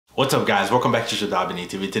What's up guys, welcome back to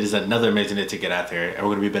JodabeniTV. Today's another amazing day to get out there and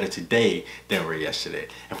we're going to be better today than we were yesterday.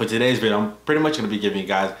 And for today's video, I'm pretty much going to be giving you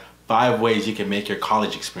guys 5 ways you can make your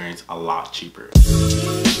college experience a lot cheaper.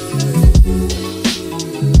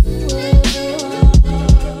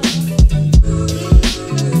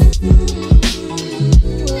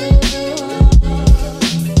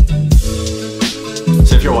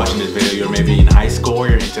 So if you're watching this video, you're maybe in high school, or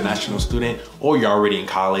you're an international student, or you're already in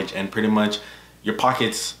college and pretty much your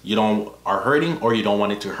pockets are hurting or you don't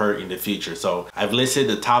want it to hurt in the future. So I've listed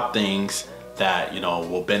the top things that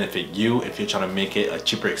will benefit you if you're trying to make it a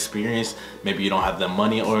cheaper experience. Maybe you don't have the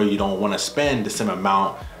money or you don't want to spend the same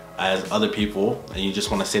amount as other people and you just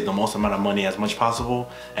want to save the most amount of money as much possible,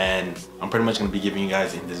 and I'm pretty much going to be giving you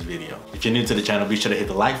guys in this video. If you're new to the channel, be sure to hit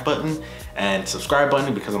the like button and subscribe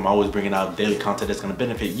button because I'm always bringing out daily content that's going to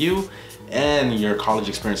benefit you and your college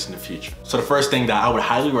experience in the future. So the first thing that I would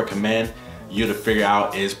highly recommend you to figure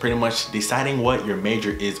out is pretty much deciding what your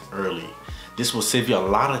major is early. This will save you a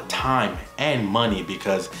lot of time and money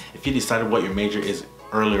because if you decided what your major is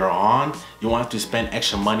earlier on, you won't have to spend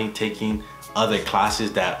extra money taking other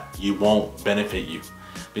classes that won't benefit you.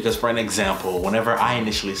 Because for an example, whenever I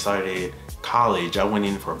initially started college, I went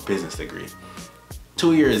in for a business degree.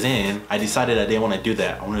 2 years in, I decided I didn't want to do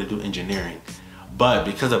that. I wanted to do engineering. But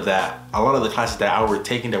because of that, a lot of the classes that I were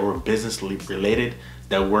taking that were business related,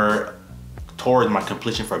 that were towards my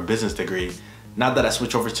completion for a business degree, now that I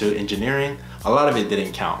switched over to engineering, a lot of it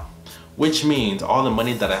didn't count. Which means all the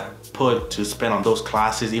money that I put to spend on those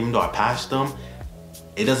classes, even though I passed them,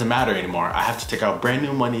 it doesn't matter anymore. I have to take out brand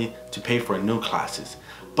new money to pay for new classes.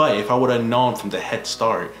 But if I would have known from the head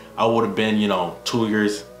start, I would have been 2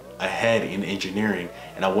 years ahead in engineering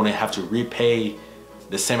and I wouldn't have to repay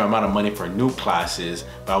the same amount of money for new classes,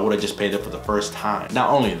 but I would have just paid it for the first time.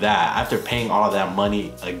 Not only that, after paying all of that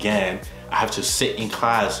money again, I have to sit in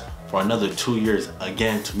class for another 2 years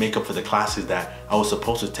again to make up for the classes that I was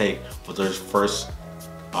supposed to take for those first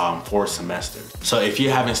 4 semesters. So if you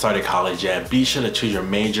haven't started college yet, be sure to choose your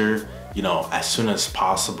major, as soon as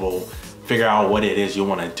possible. Figure out what it is you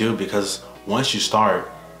want to do, because once you start,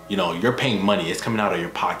 you're paying money. It's coming out of your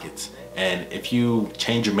pockets. And if you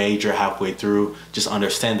change your major halfway through, just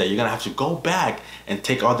understand that you're gonna have to go back and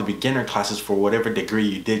take all the beginner classes for whatever degree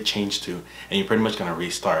you did change to, and you're pretty much gonna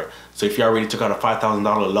restart. So if you already took out a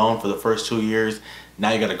 $5,000 loan for the first 2 years,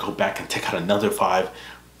 now you gotta go back and take out another 5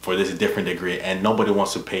 for this different degree, and nobody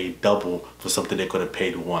wants to pay double for something they could have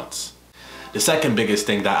paid once. The second biggest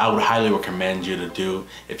thing that I would highly recommend you to do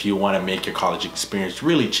if you wanna make your college experience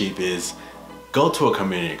really cheap is go to a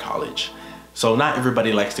community college. So not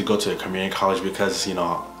everybody likes to go to a community college because,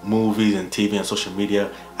 movies and TV and social media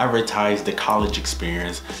advertise the college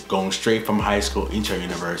experience going straight from high school into a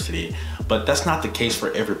university. But that's not the case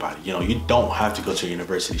for everybody. You don't have to go to a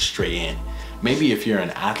university straight in. Maybe if you're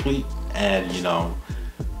an athlete and,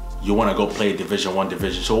 you want to go play Division I,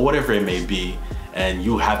 Division II, or whatever it may be, and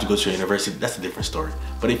you have to go to a university, that's a different story.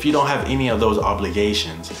 But if you don't have any of those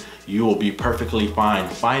obligations, you will be perfectly fine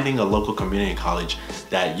finding a local community college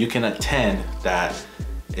that you can attend, that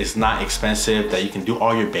is not expensive, that you can do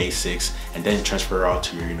all your basics and then transfer out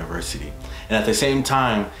to your university. And at the same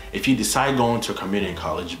time, if you decide going to a community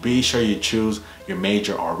college, be sure you choose your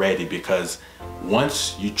major already, because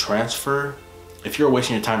once you transfer, if you're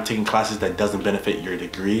wasting your time taking classes that doesn't benefit your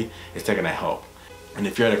degree, it's not gonna help. And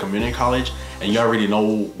if you're at a community college and you already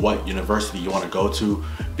know what university you want to go to,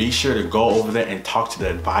 be sure to go over there and talk to the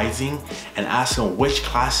advising and ask them which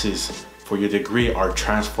classes for your degree are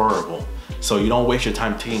transferable. So you don't waste your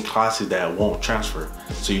time taking classes that won't transfer.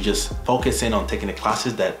 So you just focus in on taking the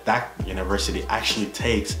classes that that university actually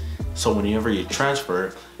takes. So whenever you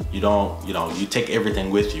transfer, you don't, you take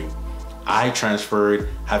everything with you. I transferred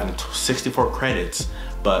having 64 credits,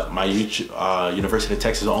 but my University of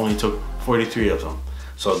Texas only took 43 of them.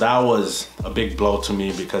 So that was a big blow to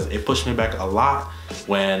me because it pushed me back a lot,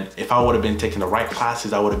 when if I would have been taking the right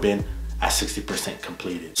classes, I would have been at 60%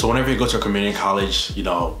 completed. So whenever you go to a community college,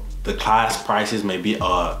 the class prices may be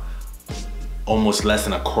almost less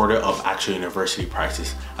than a quarter of actual university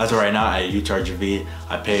prices. As of right now at UTRGV,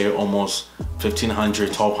 I pay almost $1,500,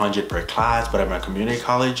 $1,200 per class, but at my community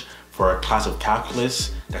college, for a class of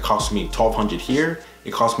calculus that costs me $1,200 here,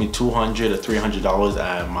 it costs me $200 to $300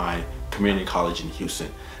 at my community college in Houston.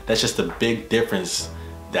 That's just a big difference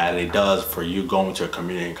that it does for you going to a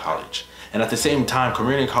community college. And at the same time,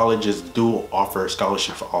 community colleges do offer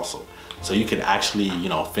scholarships also. So you can actually,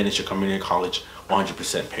 finish your community college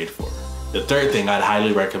 100% paid for. The third thing I'd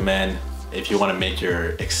highly recommend if you want to make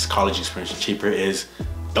your college experience cheaper is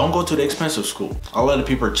don't go to the expensive school. A lot of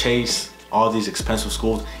people chase all these expensive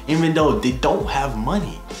schools even though they don't have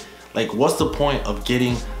money. Like, what's the point of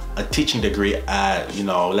getting a teaching degree at, you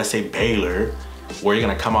know, let's say Baylor, where you're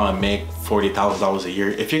gonna come out and make $40,000 a year,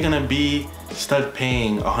 if you're gonna be stuck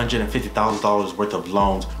paying $150,000 worth of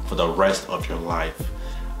loans for the rest of your life?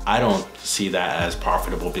 I don't see that as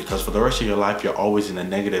profitable, because for the rest of your life, you're always in a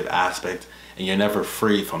negative aspect and you're never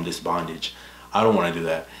free from this bondage. I don't wanna do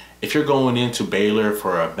that. If you're going into Baylor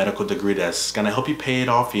for a medical degree that's gonna help you pay it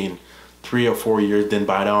off in 3 or 4 years, then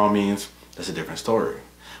by all means, that's a different story.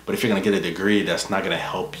 But if you're gonna get a degree that's not gonna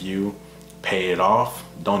help you pay it off,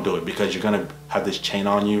 don't do it, because you're gonna have this chain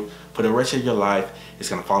on you for the rest of your life. It's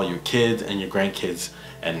gonna follow your kids and your grandkids,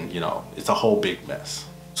 and you know, it's a whole big mess.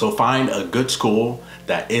 So find a good school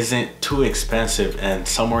that isn't too expensive and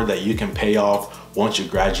somewhere that you can pay off once you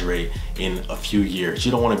graduate in a few years.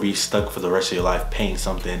 You don't wanna be stuck for the rest of your life paying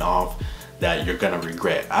something off that you're gonna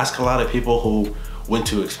regret. Ask a lot of people who went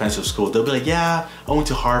to expensive schools. They'll be like, yeah, I went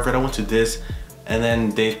to Harvard, I went to this. And then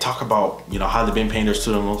they talk about, you know, how they've been paying their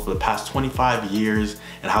student loans for the past 25 years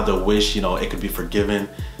and how they wish, you know, it could be forgiven.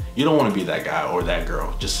 You don't want to be that guy or that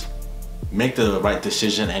girl. Just make the right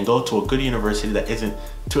decision and go to a good university that isn't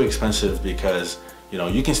too expensive, because, you know,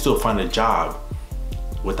 you can still find a job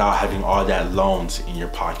without having all that loans in your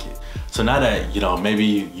pocket. So now that, you know,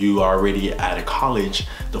 maybe you are already at a college,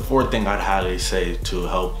 the fourth thing I'd highly say to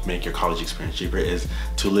help make your college experience cheaper is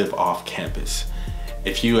to live off campus.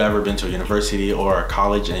 If you ever been to a university or a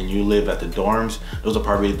college and you live at the dorms, those are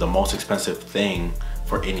probably the most expensive thing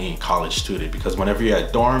for any college student, because whenever you're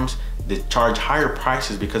at dorms, they charge higher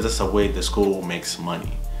prices because that's the way the school makes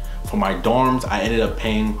money. For my dorms, I ended up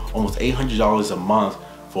paying almost $800 a month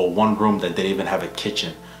for one room that didn't even have a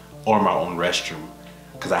kitchen or my own restroom,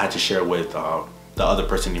 because I had to share with the other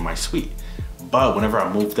person in my suite. But whenever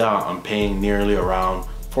I moved out, I'm paying nearly around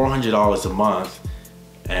 $400 a month,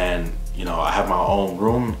 and you know, I have my own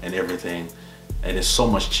room and everything, and it's so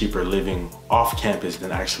much cheaper living off campus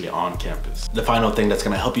than actually on campus. The final thing that's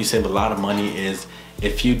gonna help you save a lot of money is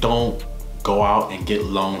if you don't go out and get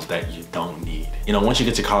loans that you don't need. You know, once you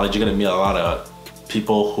get to college, you're gonna meet a lot of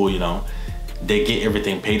people who, you know, they get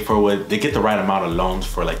everything paid for with, they get the right amount of loans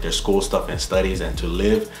for like their school stuff and studies and to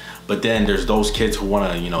live. But then there's those kids who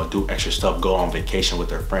wanna, you know, do extra stuff, go on vacation with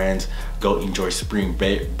their friends, go enjoy spring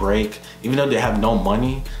break, even though they have no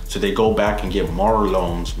money. So they go back and get more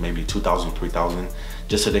loans, maybe $2,000, $3,000,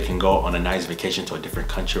 just so they can go on a nice vacation to a different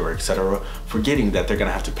country or etc., forgetting that they're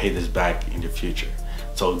gonna have to pay this back in the future.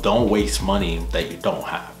 So don't waste money that you don't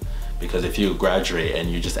have, because if you graduate and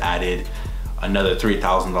you just added another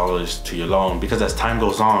 $3,000 to your loan, because as time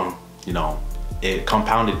goes on, you know, it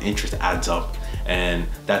compounded interest adds up, and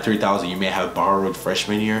that $3,000 you may have borrowed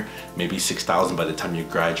freshman year, maybe $6,000 by the time you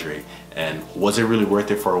graduate. And was it really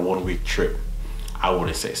worth it for a 1-week trip? I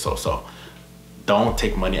wouldn't say so. So don't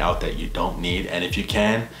take money out that you don't need, and if you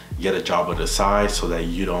can, get a job on the side so that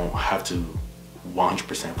you don't have to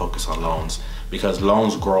 100% focus on loans, because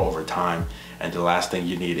loans grow over time, and the last thing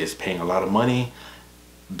you need is paying a lot of money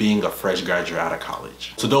being a fresh graduate out of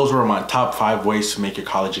college. So those were my top 5 ways to make your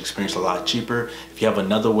college experience a lot cheaper. If you have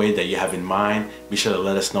another way that you have in mind, be sure to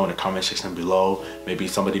let us know in the comment section below. Maybe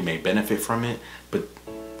somebody may benefit from it. But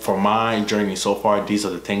for my journey so far, these are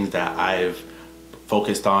the things that I've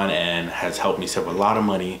focused on and has helped me save a lot of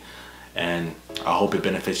money, and I hope it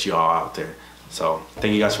benefits you all out there. So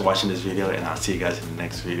thank you guys for watching this video, and I'll see you guys in the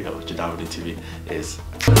next video. JodabeniTV is